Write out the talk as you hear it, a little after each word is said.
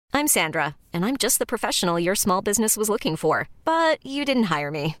I'm Sandra, and I'm just the professional your small business was looking for. But you didn't hire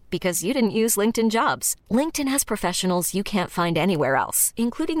me because you didn't use LinkedIn Jobs. LinkedIn has professionals you can't find anywhere else,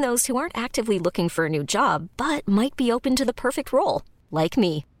 including those who aren't actively looking for a new job, but might be open to the perfect role, like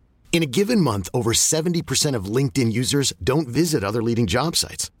me. In a given month, over 70% of LinkedIn users don't visit other leading job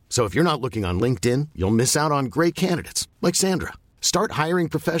sites. So if you're not looking on LinkedIn, you'll miss out on great candidates like Sandra. Start hiring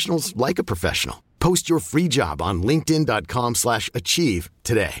professionals like a professional. Post your free job on linkedin.com/achieve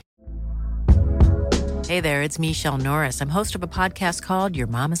today. Hey there, it's Michelle Norris. I'm host of a podcast called Your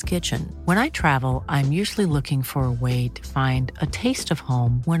Mama's Kitchen. When I travel, I'm usually looking for a way to find a taste of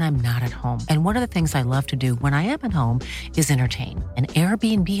home when I'm not at home. And one of the things I love to do when I am at home is entertain. And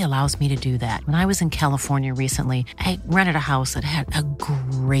Airbnb allows me to do that. When I was in California recently, I rented a house that had a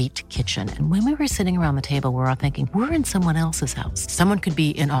great kitchen. And when we were sitting around the table, we're all thinking, we're in someone else's house. Someone could be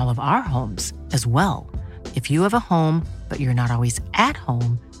in all of our homes as well. If you have a home, but you're not always at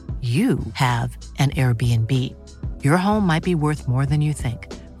home, you have an Airbnb. Your home might be worth more than you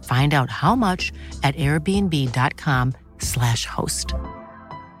think. Find out how much at airbnb.com/host.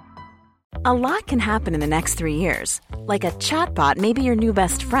 A lot can happen in the next 3 years. Like a chatbot may be your new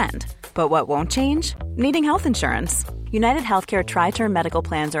best friend. But what won't change? Needing health insurance. United Healthcare Tri-Term Medical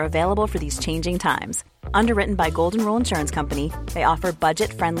Plans are available for these changing times. Underwritten by Golden Rule Insurance Company, they offer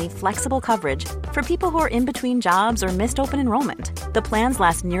budget-friendly, flexible coverage for people who are in between jobs or missed open enrollment. The plans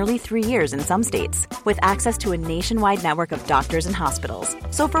last nearly 3 years in some states, with access to a nationwide network of doctors and hospitals.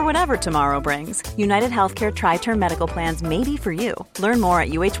 So for whatever tomorrow brings, United Healthcare Tri-Term Medical Plans may be for you. Learn more at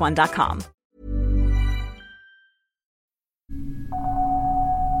uh1.com.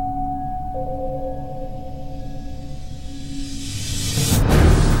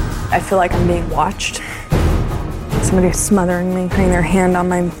 I feel like I'm being watched. Somebody's smothering me, putting their hand on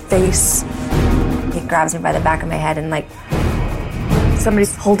my face. He grabs me by the back of my head and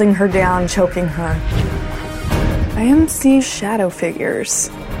Somebody's holding her down, choking her. I see shadow figures.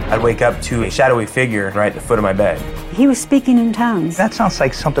 I'd wake up to a shadowy figure right at the foot of my bed. He was speaking in tongues. That sounds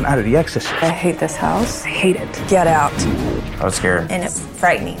like something out of The Exorcist. I hate this house. I hate it. Get out. I was scared. And it's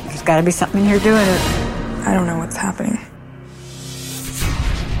frightening. There's got to be something here doing it. I don't know what's happening.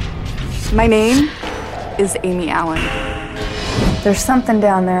 My name is Amy Allen. There's something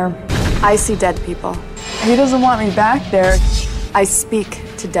down there. I see dead people. He doesn't want me back there. I speak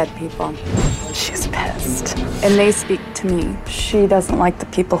to dead people. She's pissed. And they speak to me. She doesn't like the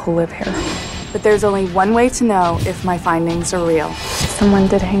people who live here. But there's only one way to know if my findings are real. Someone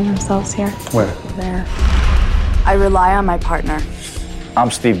did hang themselves here. Where? There. I rely on my partner.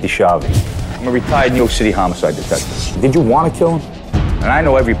 I'm Steve DeShavi. I'm a retired New York City homicide detective. Did you want to kill him? And I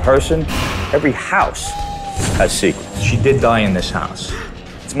know every person, every house has secrets. She did die in this house.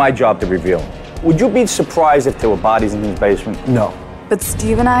 It's my job to reveal them. Would you be surprised if there were bodies in his basement? No. But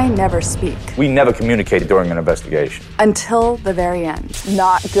Steve and I never speak. We never communicated during an investigation. Until the very end.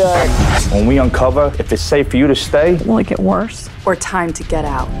 Not good. When we uncover if it's safe for you to stay, Will it get worse? Or time to get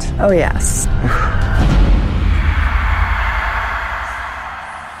out? Oh, yes.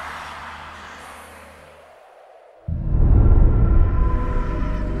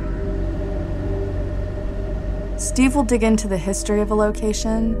 Steve will dig into the history of a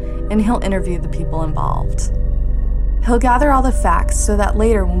location, and he'll interview the people involved. He'll gather all the facts so that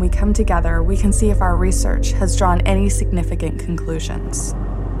later when we come together, we can see if our research has drawn any significant conclusions.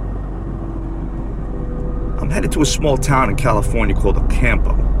 I'm headed to a small town in California called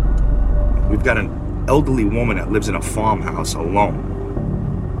Ocampo. We've got an elderly woman that lives in a farmhouse alone.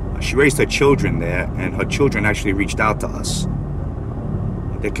 She raised her children there, and her children actually reached out to us.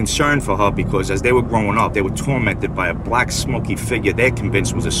 They're concerned for her because as they were growing up, they were tormented by a black, smoky figure they're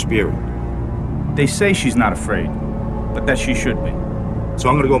convinced was a spirit. they say she's not afraid, but that she should be. So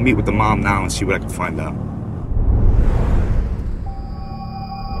I'm gonna go meet with the mom now and see what I can find out.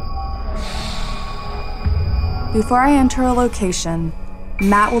 Before I enter a location,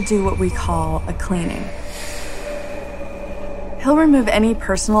 Matt will do what we call a cleaning. He'll remove any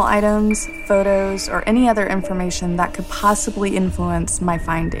personal items, photos, or any other information that could possibly influence my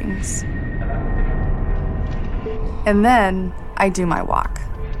findings. And then I do my walk.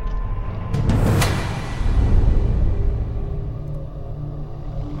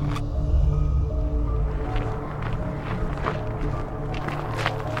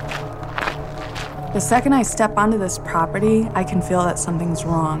 The second I step onto this property, I can feel that something's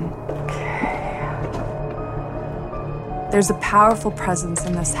wrong. There's a powerful presence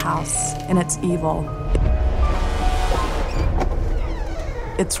in this house, and it's evil.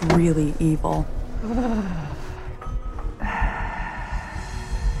 It's really evil.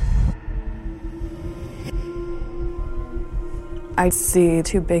 I see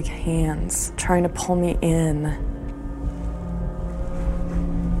two big hands trying to pull me in.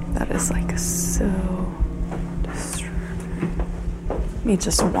 That is like so disturbing. Let me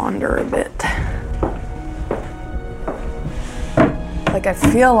just wander a bit. Like I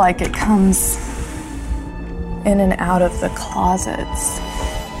feel like it comes in and out of the closets.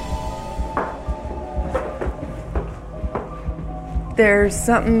 There's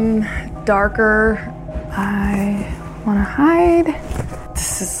something darker. I want to hide.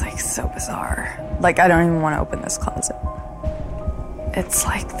 This is like so bizarre. Like I don't even want to open this closet. It's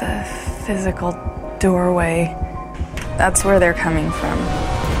like the physical doorway. That's where they're coming from.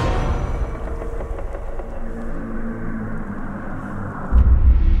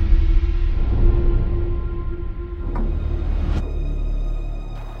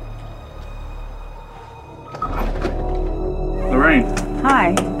 Lorraine.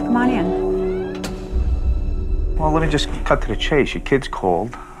 Hi, come on in. Well, let me just cut to the chase. Your kids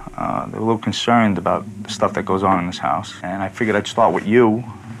called. They were a little concerned about the stuff that goes on in this house. And I figured I'd start with you,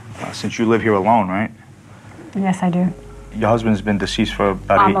 since you live here alone, right? Yes, I do. Your husband's been deceased for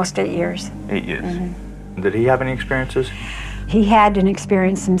about almost 8 years. 8 years. Mm-hmm. Did he have any experiences? He had an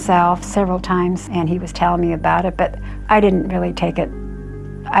experience himself several times, and he was telling me about it, but I didn't really take it.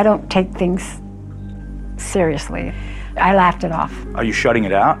 I don't take things seriously. I laughed it off. Are you shutting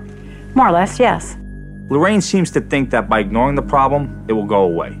it out? More or less, yes. Lorraine seems to think that by ignoring the problem, it will go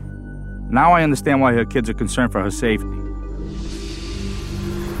away. Now I understand why her kids are concerned for her safety.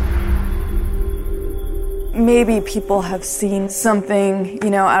 Maybe people have seen something,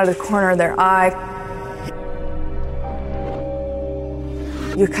 out of the corner of their eye.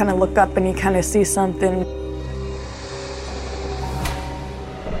 You kind of look up and you kind of see something.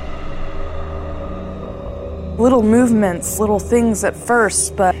 Little movements, little things at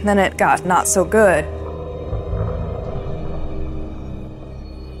first, but then it got not so good.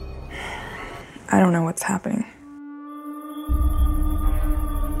 I don't know what's happening.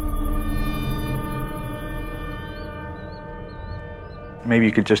 Maybe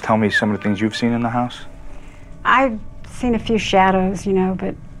you could just tell me some of the things you've seen in the house? I've seen a few shadows,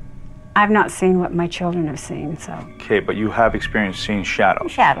 but I've not seen what my children have seen, so. Okay, but you have experienced seeing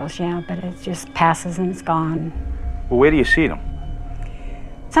shadows. Shadows, yeah, but it just passes and it's gone. Well, where do you see them?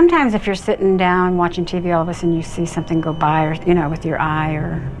 Sometimes if you're sitting down watching TV, all of a sudden you see something go by, or, with your eye,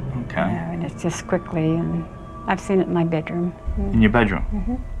 or, okay. And it's just quickly, and I've seen it in my bedroom. In your bedroom?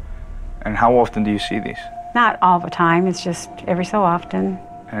 Mm-hmm. And how often do you see these? Not all the time, it's just every so often.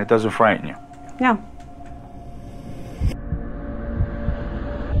 And it doesn't frighten you? No.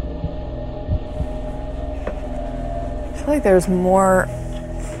 I feel like there's more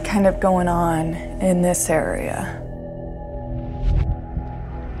kind of going on in this area.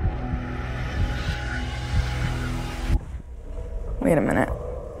 Wait a minute.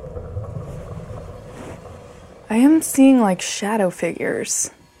 I am seeing like shadow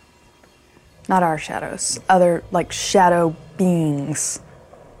figures. Not our shadows, other like shadow beings.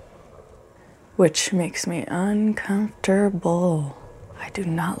 Which makes me uncomfortable. I do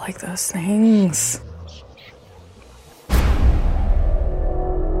not like those things.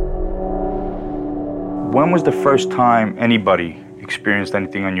 When was the first time anybody experienced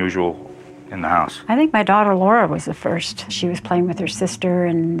anything unusual in the house? I think my daughter Laura was the first. She was playing with her sister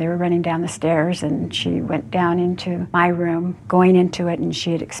and they were running down the stairs and she went down into my room, going into it, and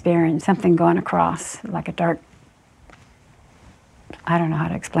she had experienced something going across, like a dark, I don't know how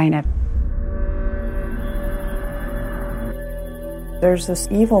to explain it. There's this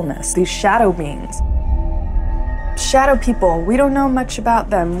evilness, these shadow beings. Shadow people, we don't know much about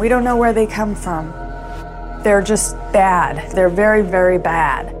them. We don't know where they come from. They're just bad. They're very, very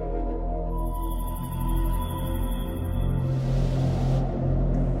bad.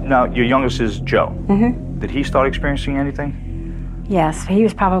 Now, your youngest is Joe. Mm-hmm. Did he start experiencing anything? Yes, he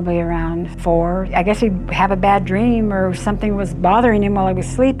was probably around 4. I guess he'd have a bad dream or something was bothering him while he was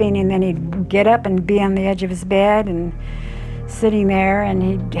sleeping, and then he'd get up and be on the edge of his bed and sitting there, and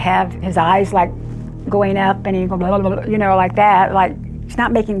he'd have his eyes like going up, and he'd go, blah, blah, blah, like that. Like, it's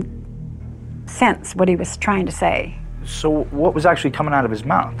not making sense what he was trying to say. So what was actually coming out of his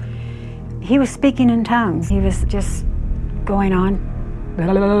mouth? He was speaking in tongues. He was just going on,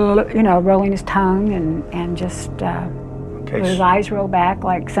 rolling his tongue and just with his eyes rolled back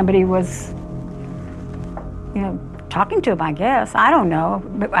like somebody was, talking to him, I guess. I don't know.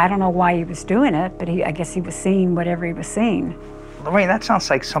 But I don't know why he was doing it, but I guess he was seeing whatever he was seeing. Lorraine, that sounds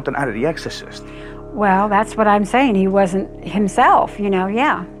like something out of The Exorcist. Well, that's what I'm saying. He wasn't himself,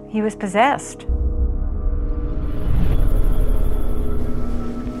 yeah. He was possessed.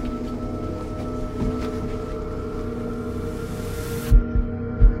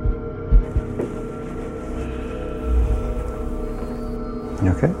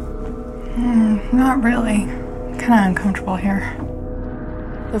 You okay? Not really. Kind of uncomfortable here.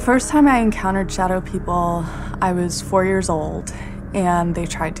 The first time I encountered shadow people, I was 4 years old, and they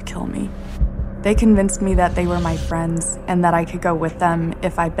tried to kill me. They convinced me that they were my friends and that I could go with them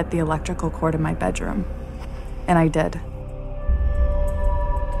if I bit the electrical cord in my bedroom. And I did.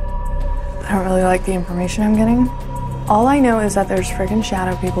 I don't really like the information I'm getting. All I know is that there's friggin'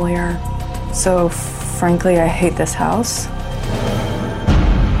 shadow people here. So, frankly, I hate this house.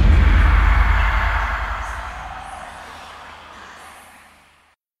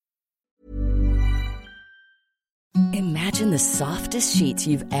 Imagine the softest sheets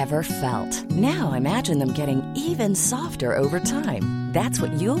you've ever felt. Now imagine them getting even softer over time. That's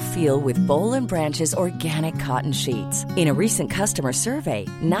what you'll feel with Boll & Branch's organic cotton sheets. In a recent customer survey,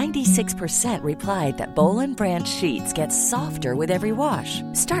 96% replied that Boll & Branch sheets get softer with every wash.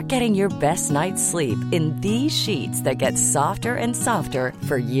 Start getting your best night's sleep in these sheets that get softer and softer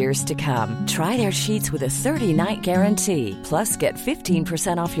for years to come. Try their sheets with a 30-night guarantee. Plus, get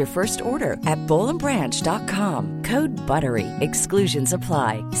 15% off your first order at bollandbranch.com. Code BUTTERY. Exclusions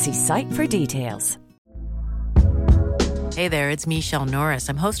apply. See site for details. Hey there, it's Michelle Norris.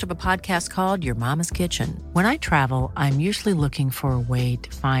 I'm host of a podcast called Your Mama's Kitchen. When I travel, I'm usually looking for a way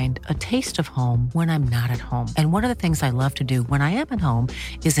to find a taste of home when I'm not at home. And one of the things I love to do when I am at home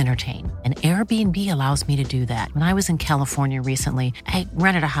is entertain. And Airbnb allows me to do that. When I was in California recently, I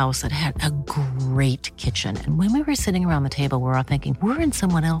rented a house that had a great kitchen. And when we were sitting around the table, we were all thinking, we're in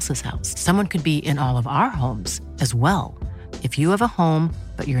someone else's house. Someone could be in all of our homes as well. If you have a home,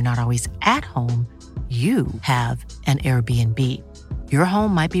 but you're not always at home, you have an Airbnb. Your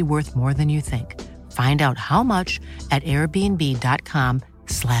home might be worth more than you think. Find out how much at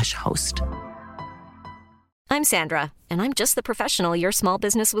airbnb.com/host. I'm Sandra, and I'm just the professional your small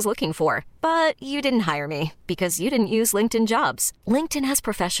business was looking for. But you didn't hire me because you didn't use LinkedIn Jobs. LinkedIn has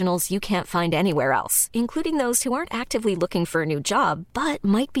professionals you can't find anywhere else, including those who aren't actively looking for a new job, but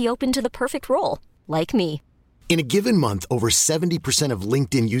might be open to the perfect role, like me. In a given month, over 70% of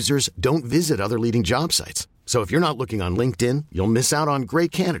LinkedIn users don't visit other leading job sites. So if you're not looking on LinkedIn, you'll miss out on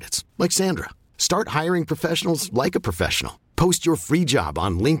great candidates like Sandra. Start hiring professionals like a professional. Post your free job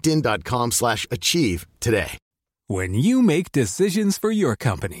on linkedin.com/achieve today. When you make decisions for your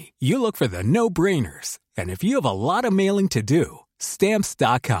company, you look for the no-brainers. And if you have a lot of mailing to do,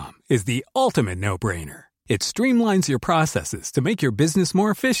 Stamps.com is the ultimate no-brainer. It streamlines your processes to make your business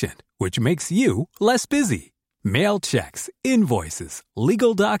more efficient, which makes you less busy. Mail checks, invoices,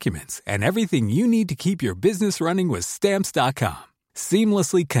 legal documents, and everything you need to keep your business running with Stamps.com.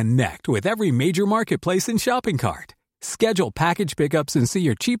 Seamlessly connect with every major marketplace and shopping cart. Schedule package pickups and see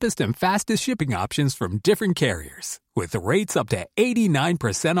your cheapest and fastest shipping options from different carriers, with rates up to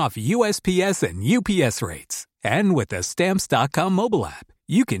 89% off USPS and UPS rates. And with the Stamps.com mobile app,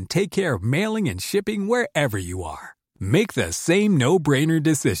 you can take care of mailing and shipping wherever you are. Make the same no-brainer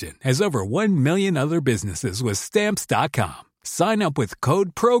decision as over 1 million other businesses with Stamps.com. Sign up with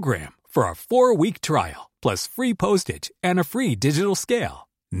code PROGRAM for a 4-week trial, plus free postage and a free digital scale.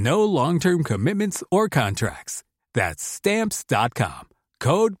 No long-term commitments or contracts. That's Stamps.com.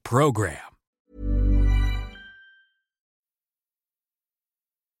 Code PROGRAM.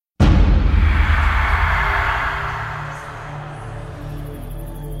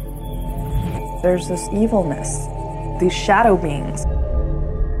 There's this evilness. These shadow beings.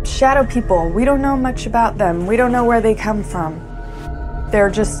 Shadow people, we don't know much about them. We don't know where they come from.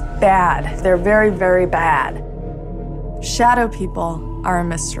 They're just bad. They're very, very bad. Shadow people are a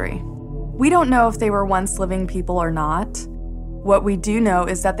mystery. We don't know if they were once living people or not. What we do know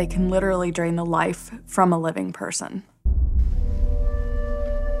is that they can literally drain the life from a living person.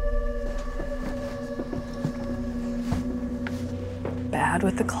 Bad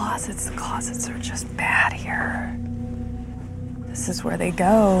with the closets. The closets are just bad here. This is where they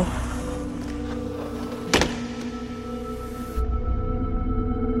go.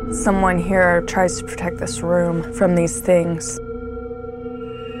 Someone here tries to protect this room from these things.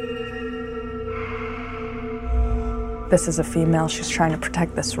 This is a female. She's trying to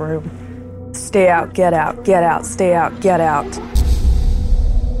protect this room. Stay out, get out, get out, stay out, get out.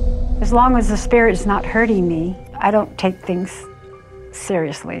 As long as the spirit's not hurting me, I don't take things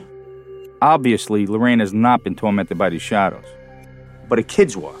seriously. Obviously, Lorraine has not been tormented by these shadows. But her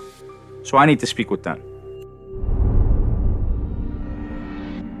kids were. So I need to speak with them.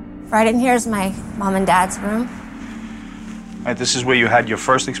 Right in here is my mom and dad's room. Right, this is where you had your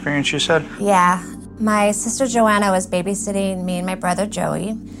first experience, you said? Yeah. My sister Joanna was babysitting me and my brother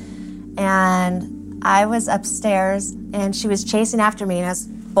Joey. And I was upstairs, and she was chasing after me, and I was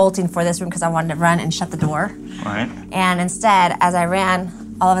bolting for this room because I wanted to run and shut the door. Right. And instead, as I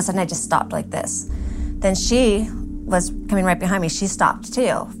ran, all of a sudden I just stopped like this. Then she was coming right behind me. She stopped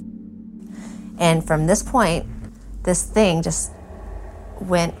too. And from this point, this thing just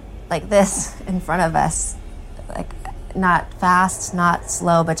went like this in front of us. Like, not fast, not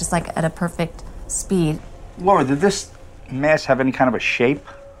slow, but just like at a perfect speed. Laura, did this mass have any kind of a shape?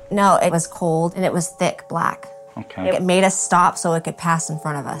 No, it was cold and it was thick black. Okay. It made us stop so it could pass in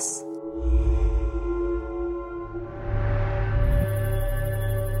front of us.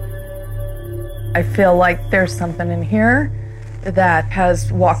 I feel like there's something in here that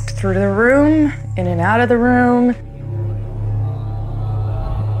has walked through the room, in and out of the room,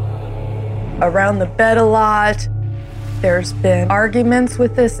 around the bed a lot. There's been arguments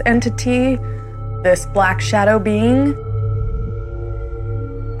with this entity, this black shadow being.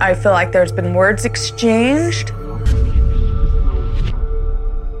 I feel like there's been words exchanged.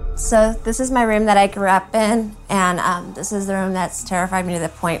 So this is my room that I grew up in, and this is the room that's terrified me to the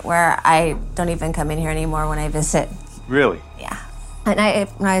point where I don't even come in here anymore when I visit. Really? Yeah. At night,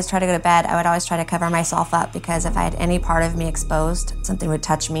 when I was trying to go to bed, I would always try to cover myself up because if I had any part of me exposed, something would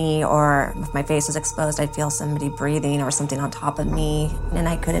touch me, or if my face was exposed, I'd feel somebody breathing or something on top of me, and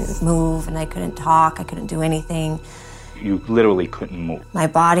I couldn't move, and I couldn't talk, I couldn't do anything. You literally couldn't move. My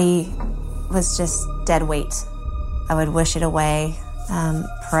body was just dead weight. I would wish it away,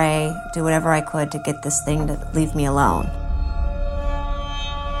 pray, do whatever I could to get this thing to leave me alone.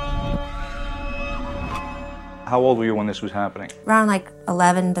 How old were you when this was happening? Around like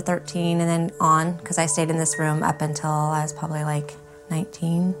 11 to 13 and then on, because I stayed in this room up until I was probably like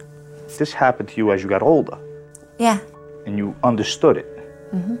 19. This happened to you as you got older. Yeah. And you understood it.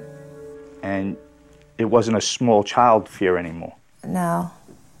 Mm-hmm. And it wasn't a small child fear anymore. No.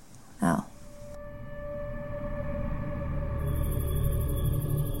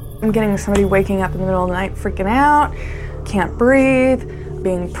 I'm getting somebody waking up in the middle of the night, freaking out, can't breathe,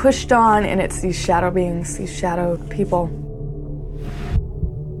 being pushed on, and it's these shadow beings, these shadow people.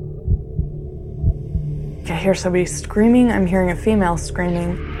 I hear somebody screaming. I'm hearing a female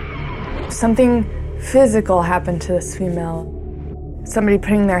screaming. Something physical happened to this female. Somebody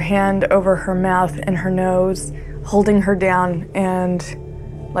putting their hand over her mouth and her nose, holding her down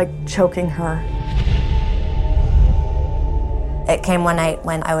and like choking her. It came one night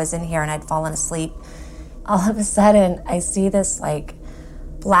when I was in here and I'd fallen asleep. All of a sudden, I see this like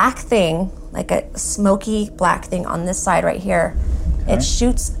black thing, like a smoky black thing on this side right here. Okay. It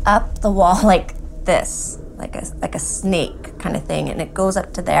shoots up the wall like this, like a snake kind of thing, and it goes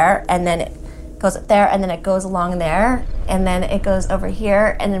up to there, and then it goes up there, and then it goes along there, and then it goes over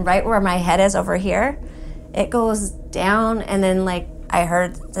here, and then right where my head is over here, it goes down, and then like I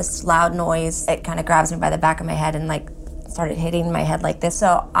heard this loud noise. It kind of grabs me by the back of my head and like started hitting my head like this.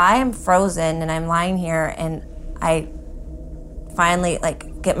 So I am frozen and I'm lying here, and I finally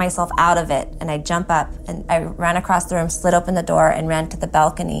like get myself out of it, and I jump up and I ran across the room, slid open the door and ran to the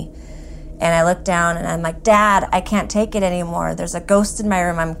balcony. And I looked down and I'm like, Dad, I can't take it anymore. There's a ghost in my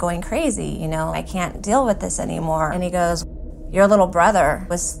room. I'm going crazy, you know, I can't deal with this anymore. And he goes, your little brother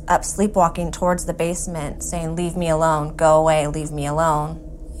was up sleepwalking towards the basement saying, leave me alone, go away, leave me alone.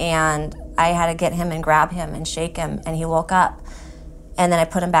 And I had to get him and grab him and shake him, and he woke up. And then I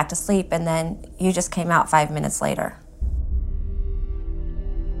put him back to sleep, and then you just came out 5 minutes later.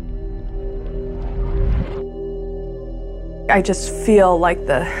 I just feel like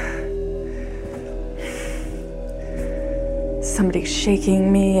somebody's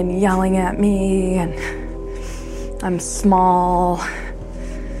shaking me and yelling at me, and I'm small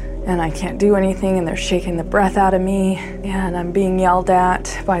and I can't do anything, and they're shaking the breath out of me, and I'm being yelled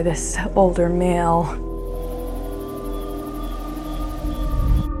at by this older male.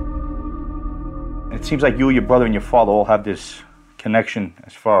 It seems like you, your brother, and your father all have this connection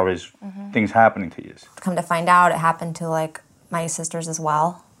as far as things happening to you. Come to find out, it happened to like my sisters as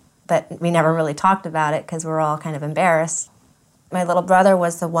well, but we never really talked about it because we were all kind of embarrassed. My little brother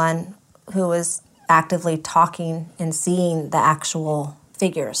was the one who was actively talking and seeing the actual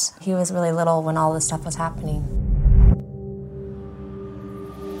figures. He was really little when all this stuff was happening.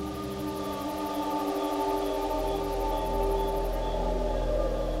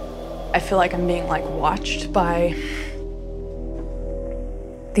 I feel like I'm being like watched by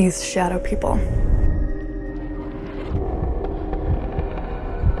these shadow people.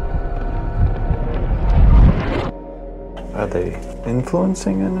 Are they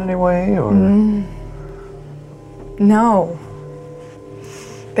influencing in any way, or? No.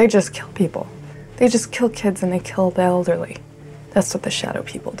 They just kill people. They just kill kids and they kill the elderly. That's what the shadow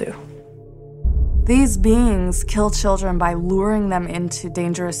people do. These beings kill children by luring them into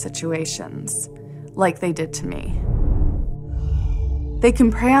dangerous situations, like they did to me. They can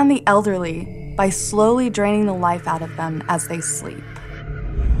prey on the elderly by slowly draining the life out of them as they sleep.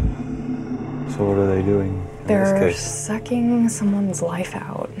 So what are they doing? They're sucking someone's life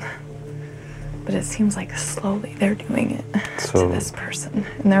out. But it seems like slowly they're doing it to this person.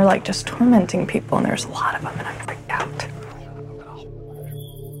 And they're like just tormenting people, and there's a lot of them, and I'm freaked out.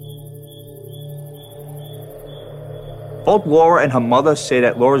 Both Laura and her mother say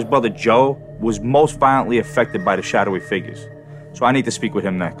that Laura's brother Joe was most violently affected by the shadowy figures. So I need to speak with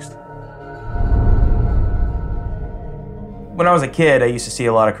him next. When I was a kid, I used to see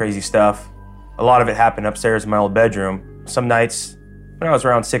a lot of crazy stuff. A lot of it happened upstairs in my old bedroom. Some nights, when I was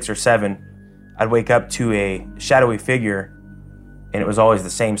around 6 or 7, I'd wake up to a shadowy figure, and it was always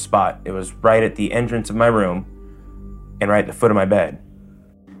the same spot. It was right at the entrance of my room and right at the foot of my bed.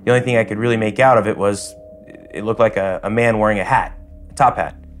 The only thing I could really make out of it was it looked like a man wearing a hat, a top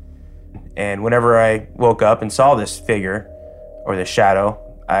hat. And whenever I woke up and saw this figure or this shadow,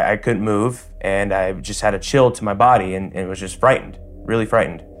 I couldn't move, and I just had a chill to my body and was just frightened, really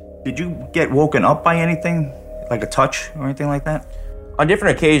frightened. Did you get woken up by anything, like a touch or anything like that? On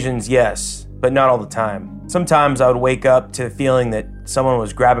different occasions, yes, but not all the time. Sometimes I would wake up to feeling that someone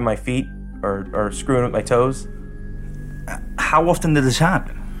was grabbing my feet or screwing with my toes. How often did this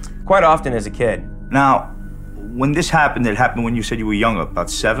happen? Quite often as a kid. Now, when this happened, it happened when you said you were younger, about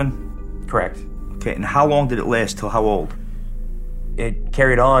 7? Correct. Okay, and how long did it last, till how old? It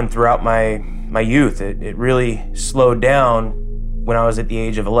carried on throughout my youth. It really slowed down when I was at the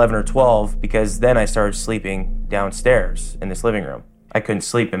age of 11 or 12, because then I started sleeping downstairs in this living room. I couldn't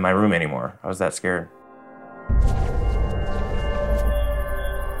sleep in my room anymore. I was that scared.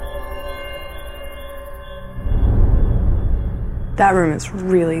 That room is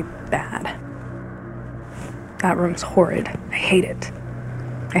really bad. That room's horrid. I hate it.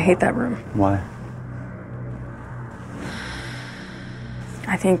 I hate that room. Why?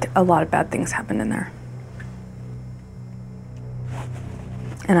 I think a lot of bad things happened in there.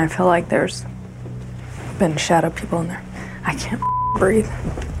 And I feel like there's been shadow people in there. I can't breathe.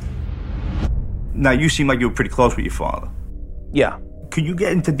 Now, you seem like you were pretty close with your father. Yeah. Could you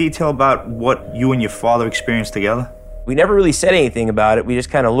get into detail about what you and your father experienced together? We never really said anything about it. We just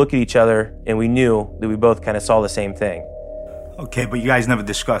kind of looked at each other, and we knew that we both kind of saw the same thing. Okay, but you guys never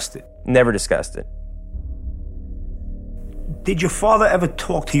discussed it? Never discussed it. Did your father ever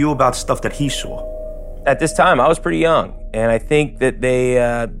talk to you about stuff that he saw? At this time, I was pretty young, and I think that they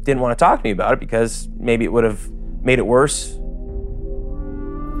didn't want to talk to me about it because maybe it would have made it worse.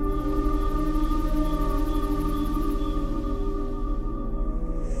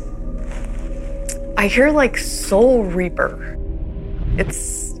 I hear like Soul Reaper.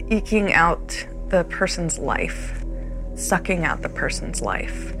 It's eking out the person's life, sucking out the person's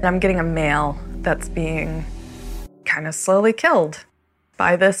life. And I'm getting a male that's being kind of slowly killed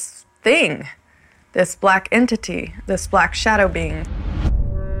by this thing, this black entity, this black shadow being.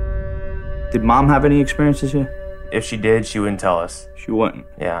 Did Mom have any experiences here? If she did, she wouldn't tell us. She wouldn't?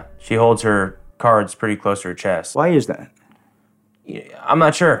 Yeah. She holds her cards pretty close to her chest. Why is that? I'm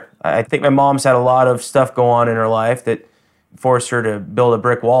not sure. I think my mom's had a lot of stuff go on in her life that forced her to build a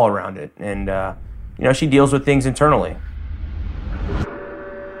brick wall around it. And, she deals with things internally.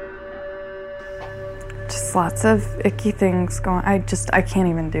 Just lots of icky things going. I can't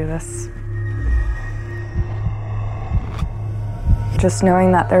even do this. Just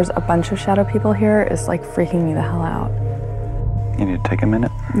knowing that there's a bunch of shadow people here is like freaking me the hell out. You need to take a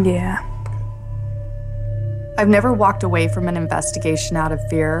minute? Yeah. I've never walked away from an investigation out of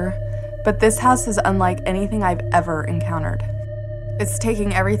fear, but this house is unlike anything I've ever encountered. It's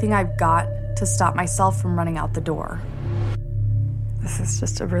taking everything I've got to stop myself from running out the door. This is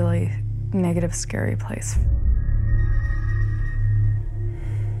just a really negative, scary place.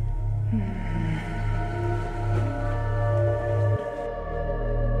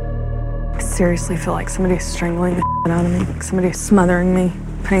 I seriously feel like somebody's strangling the shit out of me, like somebody's smothering me,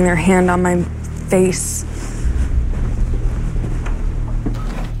 putting their hand on my face.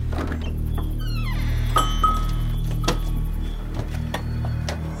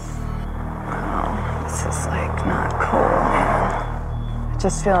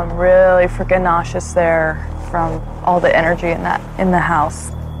 Just feeling really freaking nauseous there from all the energy in the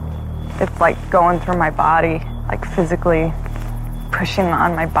house. It's like going through my body, like physically pushing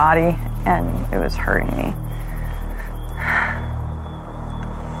on my body, and it was hurting me.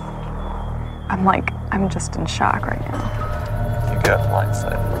 I'm just in shock right now. You got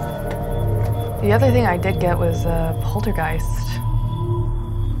blindsided. The other thing I did get was a poltergeist.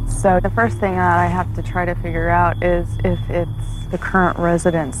 So the first thing that I have to try to figure out is if it's the current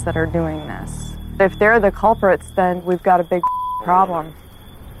residents that are doing this. If they're the culprits, then we've got a big problem.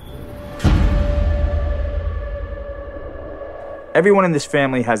 Everyone in this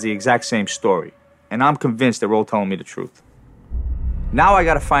family has the exact same story, and I'm convinced they're all telling me the truth. Now I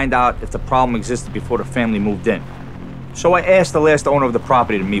gotta find out if the problem existed before the family moved in. So I asked the last owner of the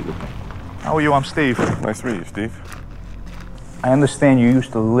property to meet with me. How are you? I'm Steve. Nice to meet you, Steve. I understand you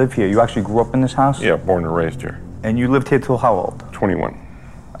used to live here. You actually grew up in this house? Yeah, born and raised here. And you lived here till how old? 21.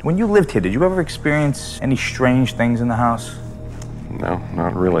 When you lived here, did you ever experience any strange things in the house? No,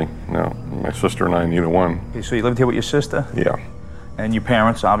 not really, no. My sister and I, neither one. Okay, so you lived here with your sister? Yeah. And your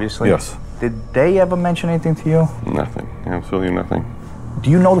parents, obviously? Yes. Did they ever mention anything to you? Nothing, absolutely nothing. Do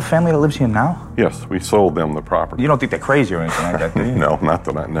you know the family that lives here now? Yes, we sold them the property. You don't think they're crazy or anything like that, do you? No, not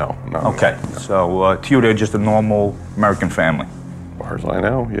that I know. No. Okay, so to you, they're just a normal American family? As far as I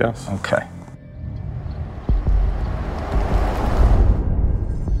know, yes. Okay.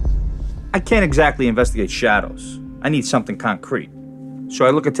 I can't exactly investigate shadows. I need something concrete. So I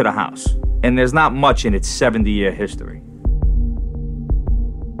look into the house, and there's not much in its 70-year history.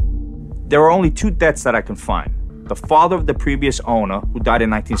 There are only two deaths that I can find. The father of the previous owner, who died in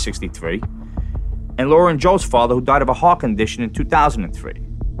 1963, and Laura and Joe's father, who died of a heart condition in 2003.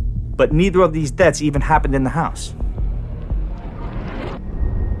 But neither of these deaths even happened in the house.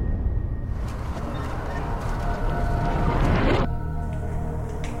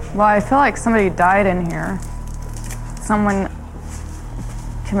 Well, I feel like somebody died in here. Someone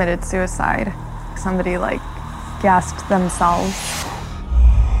committed suicide. Somebody, like, gassed themselves.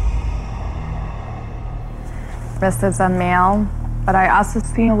 This is a male, but I also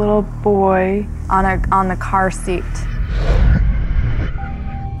see a little boy on the car seat.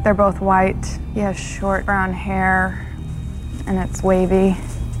 They're both white. He has short brown hair, and it's wavy.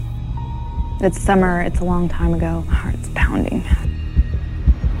 It's summer. It's a long time ago. My heart's pounding.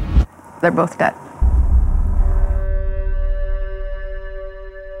 They're both dead.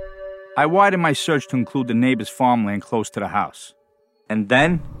 I widen my search to include the neighbor's farmland close to the house. And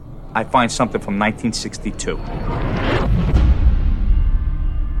then I find something from 1962. Oh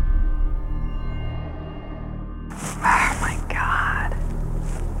my God.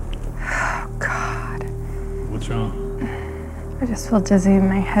 Oh God. What's wrong? I just feel dizzy.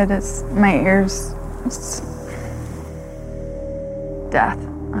 My head is, my ears. It's death.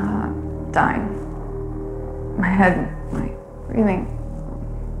 Dying. My head, my breathing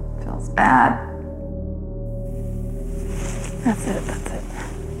feels bad. That's it, that's it.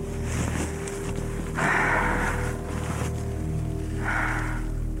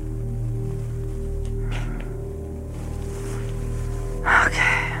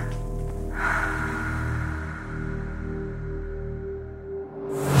 Okay.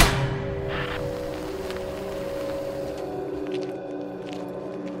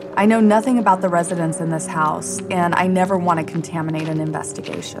 I know nothing about the residents in this house, and I never want to contaminate an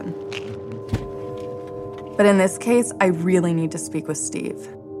investigation. But in this case, I really need to speak with Steve.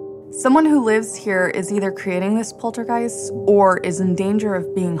 Someone who lives here is either creating this poltergeist or is in danger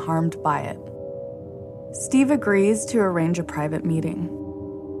of being harmed by it. Steve agrees to arrange a private meeting.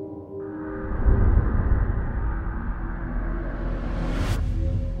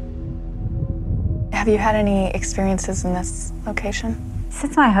 Have you had any experiences in this location?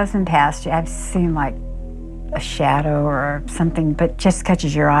 Since my husband passed, I've seen like a shadow or something, but just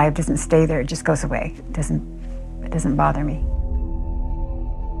catches your eye. It doesn't stay there. It just goes away. It doesn't bother me.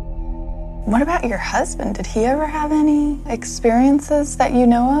 What about your husband? Did he ever have any experiences that you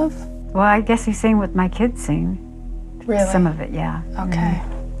know of? Well, I guess he's seen what my kids seen. Really? Some of it, yeah. Okay.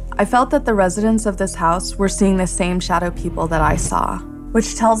 I felt that the residents of this house were seeing the same shadow people that I saw,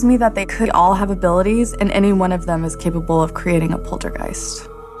 which tells me that they could all have abilities and any one of them is capable of creating a poltergeist.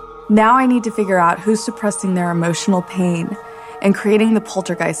 Now I need to figure out who's suppressing their emotional pain and creating the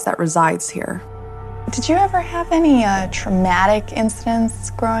poltergeist that resides here. Did you ever have any traumatic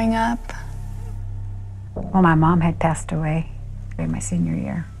incidents growing up? Well, my mom had passed away in my senior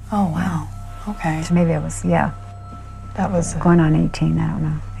year. Oh, wow. Okay. So maybe it was, yeah. That was going on 18, I don't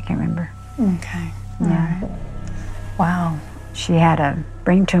know. I can't remember. Okay. Yeah. All right. Wow. She had a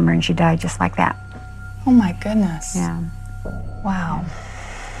brain tumor and she died just like that. Oh my goodness. Yeah. Wow.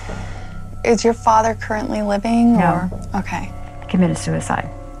 Is your father currently living? No. Or? Okay. Committed suicide.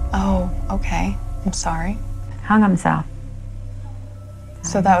 Oh, okay. I'm sorry. Hung himself.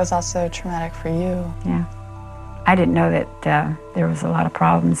 So that was also traumatic for you. Yeah. I didn't know that there was a lot of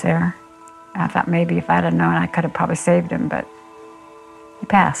problems there. I thought maybe if I'd have known, I could have probably saved him, but he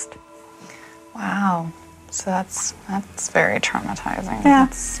passed. Wow. So that's very traumatizing. Yeah.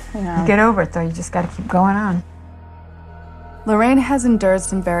 You get over it, though. You just got to keep going on. Lorraine has endured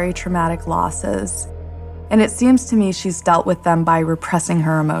some very traumatic losses, and it seems to me she's dealt with them by repressing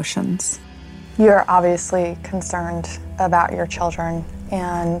her emotions. You're obviously concerned about your children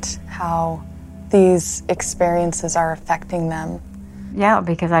and how these experiences are affecting them. Yeah,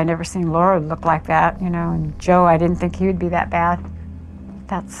 because I never seen Laura look like that, and Joe, I didn't think he would be that bad.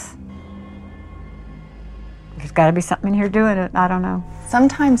 There's got to be something in here doing it. I don't know.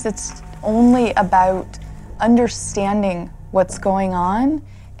 Sometimes it's only about understanding what's going on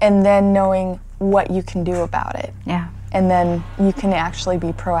and then knowing what you can do about it. Yeah. And then you can actually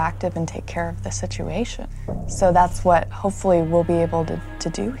be proactive and take care of the situation. So that's what hopefully we'll be able to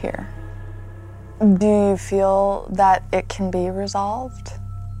do here. Do you feel that it can be resolved?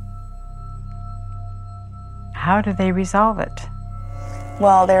 How do they resolve it?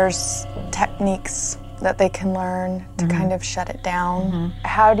 Well, there's techniques that they can learn to kind of shut it down.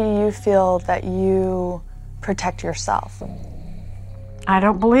 How do you feel that you protect yourself? I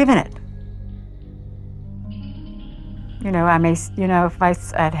don't believe in it. I may, if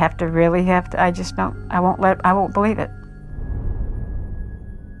I'd have to, I just don't, I won't believe it.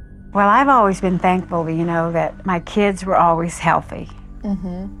 Well, I've always been thankful, that my kids were always healthy.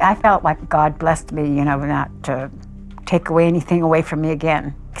 I felt like God blessed me, not to take anything away from me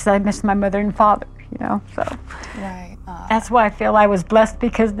again, because I missed my mother and father, so. Right. That's why I feel I was blessed,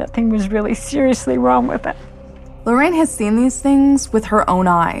 because nothing was really seriously wrong with it. Lorraine has seen these things with her own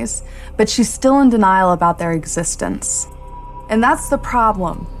eyes, but she's still in denial about their existence. And that's the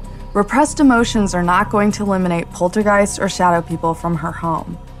problem. Repressed emotions are not going to eliminate poltergeists or shadow people from her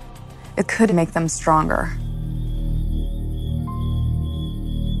home. It could make them stronger.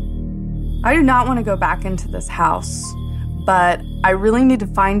 I do not want to go back into this house, but I really need to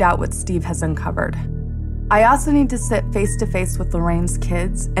find out what Steve has uncovered. I also need to sit face to face with Lorraine's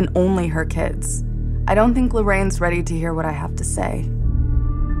kids, and only her kids. I don't think Lorraine's ready to hear what I have to say.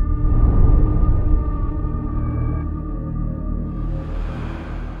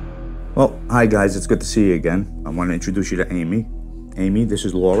 Well, hi guys, it's good to see you again. I want to introduce you to Amy. Amy, this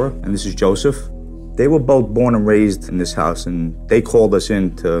is Laura, and this is Joseph. They were both born and raised in this house, and they called us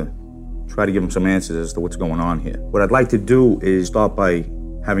in to try to give them some answers as to what's going on here. What I'd like to do is start by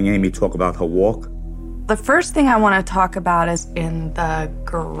having Amy talk about her walk. The first thing I want to talk about is in the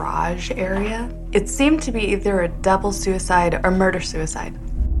garage area. It seemed to be either a double suicide or murder-suicide.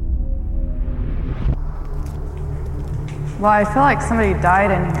 Well, I feel like somebody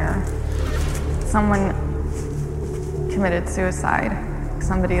died in here. Someone committed suicide.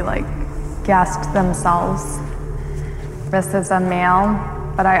 Somebody gassed themselves. This is a male,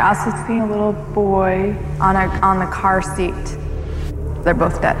 but I also see a little boy on the car seat. They're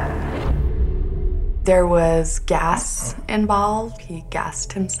both dead. There was gas involved. He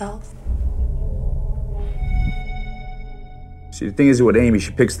gassed himself. See, the thing is with Amy,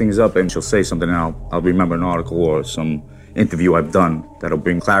 she picks things up and she'll say something, and I'll remember an article or some interview I've done that'll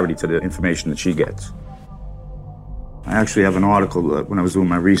bring clarity to the information that she gets. I actually have an article when I was doing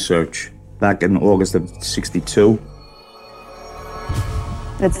my research back in August of '62.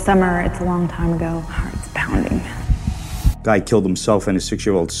 It's summer, it's a long time ago, heart's pounding. Guy killed himself and his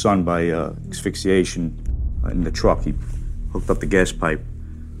 6-year-old son by asphyxiation in the truck. He hooked up the gas pipe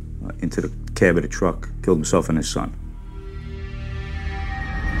into the cab of the truck, killed himself and his son.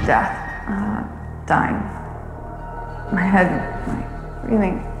 Death, dying. My head, my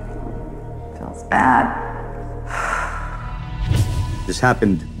breathing feels bad. This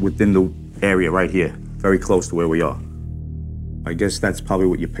happened within the area right here, very close to where we are. I guess that's probably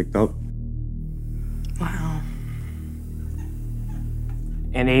what you picked up. Wow.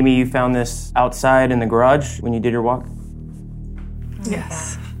 And Amy, you found this outside in the garage when you did your walk?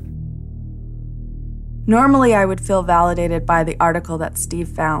 Yes. Normally, I would feel validated by the article that Steve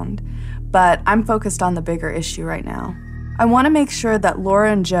found, but I'm focused on the bigger issue right now. I want to make sure that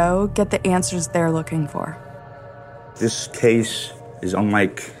Laura and Joe get the answers they're looking for. This case is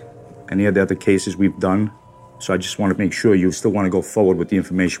unlike any of the other cases we've done, so I just want to make sure you still want to go forward with the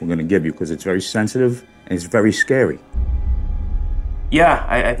information we're going to give you, because it's very sensitive and it's very scary. Yeah,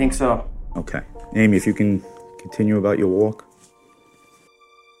 I think so. Okay. Amy, if you can continue about your walk.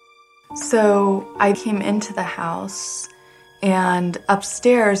 So I came into the house, and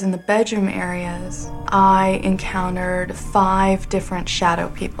upstairs in the bedroom areas, I encountered 5 different shadow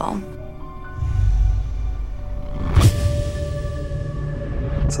people.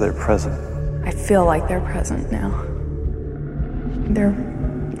 So they're present. I feel like they're present now. They're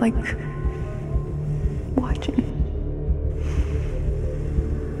watching.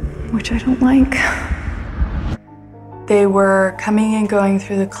 Which I don't like. They were coming and going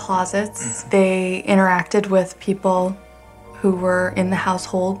through the closets. They interacted with people who were in the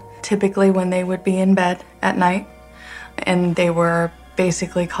household, typically when they would be in bed at night. And they were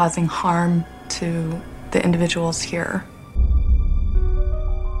basically causing harm to the individuals here.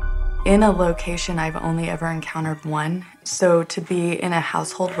 In a location, I've only ever encountered one. So to be in a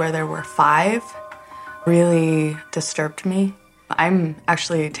household where there were 5 really disturbed me. I'm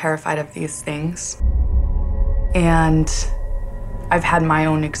actually terrified of these things. And I've had my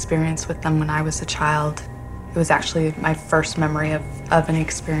own experience with them when I was a child. It was actually my first memory of an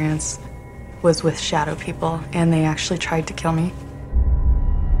experience was with shadow people, and they actually tried to kill me.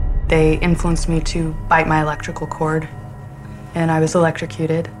 They influenced me to bite my electrical cord, and I was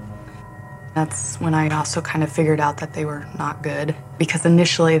electrocuted. That's when I also kind of figured out that they were not good, because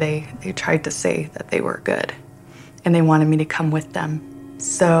initially they tried to say that they were good, and they wanted me to come with them.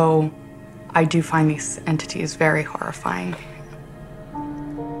 So I do find these entities very horrifying.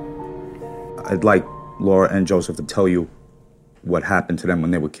 I'd like Laura and Joseph to tell you what happened to them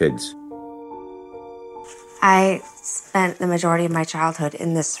when they were kids. I spent the majority of my childhood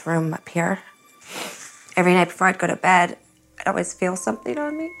in this room up here. Every night before I'd go to bed, I'd always feel something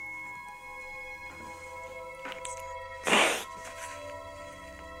on me.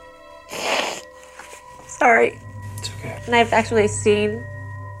 Sorry. It's okay. And I've actually seen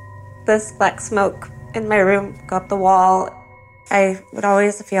this black smoke in my room go up the wall. I would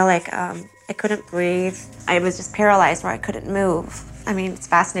always feel like I couldn't breathe. I was just paralyzed where I couldn't move. I mean, it's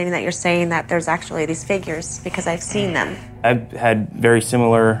fascinating that you're saying that there's actually these figures, because I've seen them. I've had very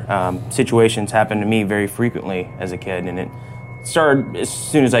similar situations happen to me very frequently as a kid, and it started as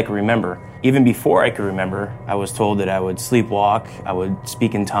soon as I could remember. Even before I could remember, I was told that I would sleepwalk, I would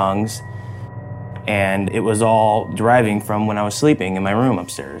speak in tongues, and it was all deriving from when I was sleeping in my room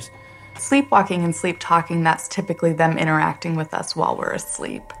upstairs. Sleepwalking and sleep talking, that's typically them interacting with us while we're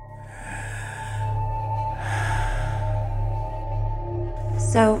asleep.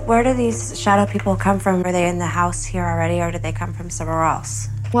 So where do these shadow people come from? Are they in the house here already, or did they come from somewhere else?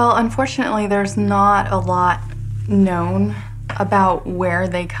 Well, unfortunately, there's not a lot known about where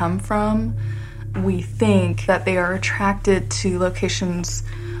they come from. We think that they are attracted to locations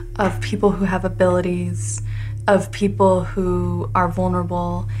of people who have abilities, of people who are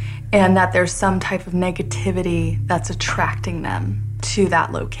vulnerable, and that there's some type of negativity that's attracting them to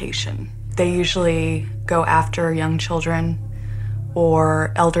that location. They usually go after young children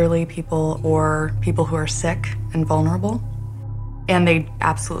or elderly people or people who are sick and vulnerable. And they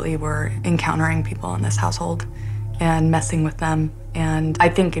absolutely were encountering people in this household and messing with them. And I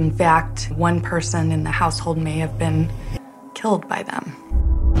think, in fact, one person in the household may have been killed by them.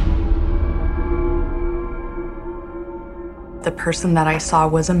 The person that I saw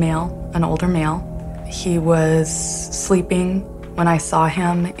was a male, an older male. He was sleeping when I saw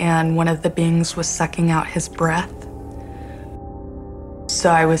him, and one of the beings was sucking out his breath.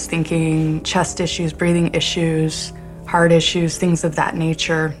 So I was thinking chest issues, breathing issues, heart issues, things of that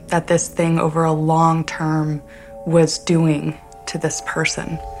nature, that this thing over a long term was doing to this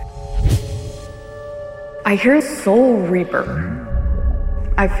person. I hear Soul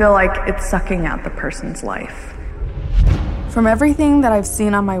Reaper. I feel like it's sucking out the person's life. From everything that I've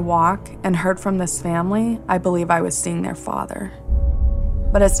seen on my walk and heard from this family, I believe I was seeing their father.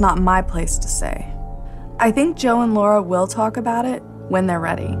 But it's not my place to say. I think Joe and Laura will talk about it when they're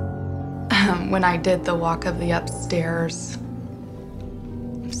ready. When I did the walk of the upstairs,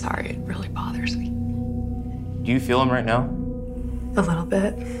 I'm sorry, it really bothers me. Do you feel them right now? A little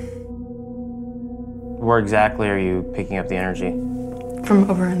bit. Where exactly are you picking up the energy? From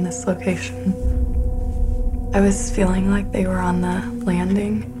over in this location. I was feeling like they were on the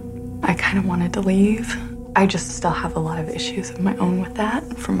landing. I kind of wanted to leave. I just still have a lot of issues of my own with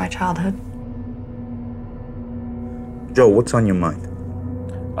that from my childhood. Joe, what's on your mind?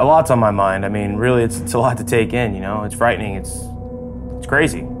 A lot's on my mind. I mean, really, it's a lot to take in, you know? It's frightening. It's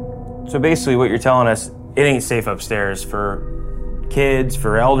crazy. So basically what you're telling us, it ain't safe upstairs for kids,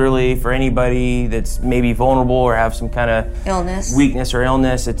 for elderly, for anybody that's maybe vulnerable or have some kind of illness, weakness or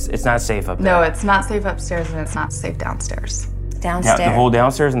illness. It's not safe up there. No, it's not safe upstairs, and it's not safe downstairs. Downstairs? The whole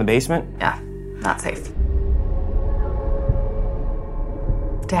downstairs in the basement? Yeah, not safe.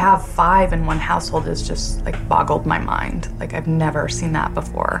 To have 5 in one household is just like boggled my mind. Like, I've never seen that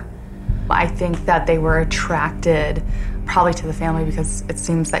before. I think that they were attracted probably to the family because it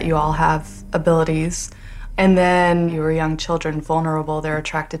seems that you all have abilities. And then you were young children, vulnerable, they're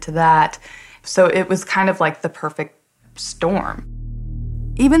attracted to that. So it was kind of like the perfect storm.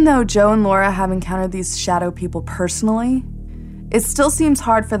 Even though Joe and Laura have encountered these shadow people personally, it still seems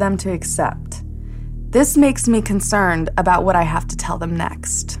hard for them to accept. This makes me concerned about what I have to tell them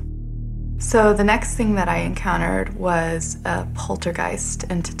next. So the next thing that I encountered was a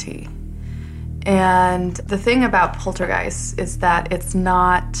poltergeist entity. And the thing about poltergeist is that it's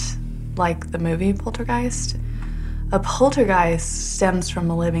not like the movie Poltergeist. A poltergeist stems from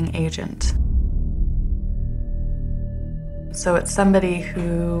a living agent. So it's somebody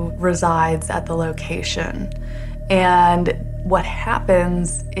who resides at the location. And what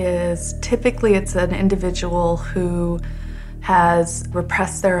happens is typically it's an individual who has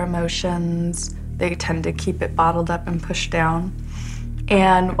repressed their emotions. They tend to keep it bottled up and pushed down.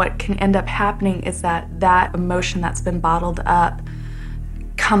 And what can end up happening is that emotion that's been bottled up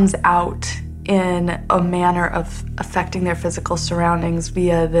comes out in a manner of affecting their physical surroundings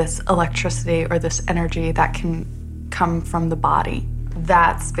via this electricity or this energy that can come from the body.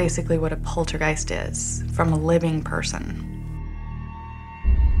 That's basically what a poltergeist is, from a living person.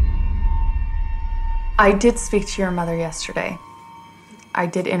 I did speak to your mother yesterday. I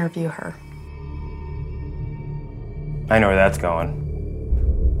did interview her. I know where that's going.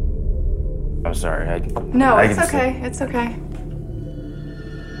 I'm sorry. No, it's okay. It's okay.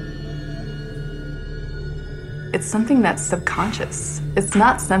 It's something that's subconscious. It's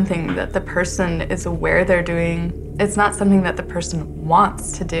not something that the person is aware they're doing. It's not something that the person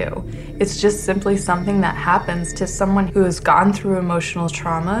wants to do. It's just simply something that happens to someone who has gone through emotional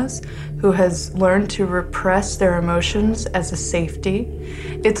traumas, who has learned to repress their emotions as a safety.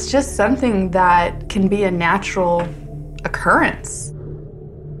 It's just something that can be a natural occurrence.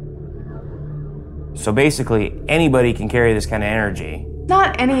 So basically, anybody can carry this kind of energy.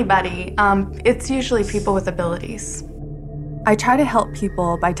 Not anybody. It's usually people with abilities. I try to help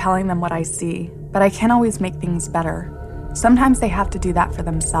people by telling them what I see, but I can't always make things better. Sometimes they have to do that for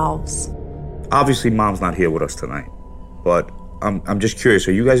themselves. Obviously, Mom's not here with us tonight, but I'm just curious,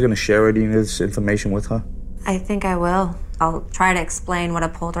 are you guys going to share any of this information with her? I think I will. I'll try to explain what a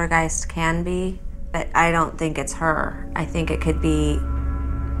poltergeist can be, but I don't think it's her. I think it could be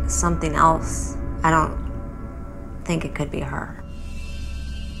something else. I don't think it could be her.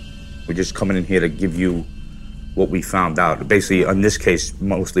 We're just coming in here to give you what we found out. Basically, in this case,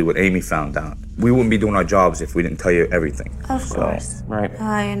 mostly what Amy found out. We wouldn't be doing our jobs if we didn't tell you everything. Of course. Right.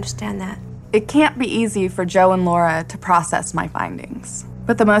 I understand that. It can't be easy for Joe and Laura to process my findings.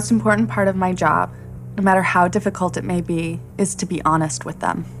 But the most important part of my job, no matter how difficult it may be, is to be honest with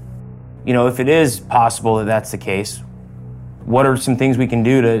them. You know, if it is possible that that's the case, what are some things we can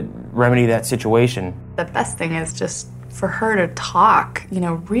do to remedy that situation? The best thing is just for her to talk,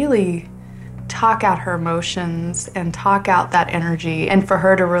 really talk out her emotions and talk out that energy, and for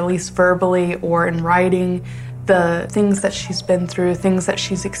her to release verbally or in writing the things that she's been through, things that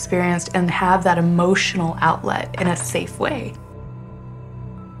she's experienced, and have that emotional outlet in a safe way.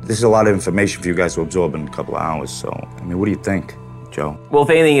 This is a lot of information for you guys to absorb in a couple of hours, so, what do you think, Joe? Well, if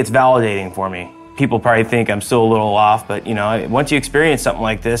anything, it's validating for me. People probably think I'm still a little off, but once you experience something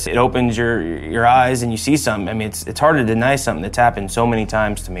like this, it opens your eyes and you see something. It's hard to deny something that's happened so many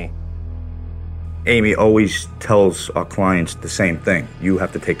times to me. Amy always tells our clients the same thing. You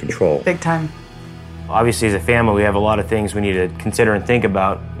have to take control. Big time. Obviously, as a family, we have a lot of things we need to consider and think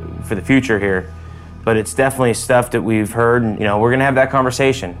about for the future here. But it's definitely stuff that we've heard, and we're going to have that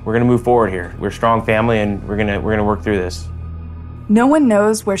conversation. We're going to move forward here. We're a strong family, and we're going to work through this. No one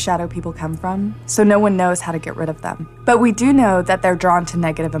knows where shadow people come from, so no one knows how to get rid of them. But we do know that they're drawn to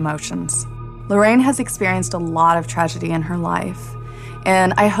negative emotions. Lorraine has experienced a lot of tragedy in her life,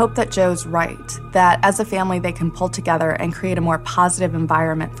 and I hope that Joe's right, that as a family they can pull together and create a more positive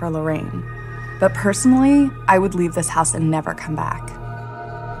environment for Lorraine. But personally, I would leave this house and never come back.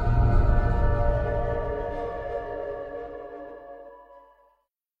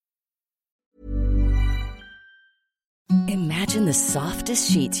 Imagine the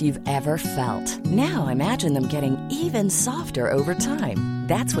softest sheets you've ever felt. Now imagine them getting even softer over time.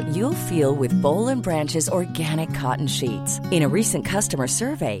 That's what you'll feel with Boll & Branch's organic cotton sheets. In a recent customer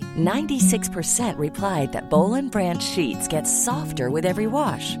survey, 96% replied that Boll & Branch sheets get softer with every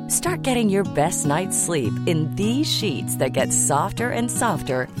wash. Start getting your best night's sleep in these sheets that get softer and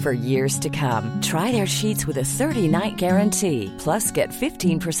softer for years to come. Try their sheets with a 30-night guarantee. Plus, get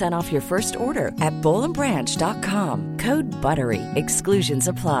 15% off your first order at bollandbranch.com. Code BUTTERY. Exclusions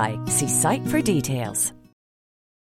apply. See site for details.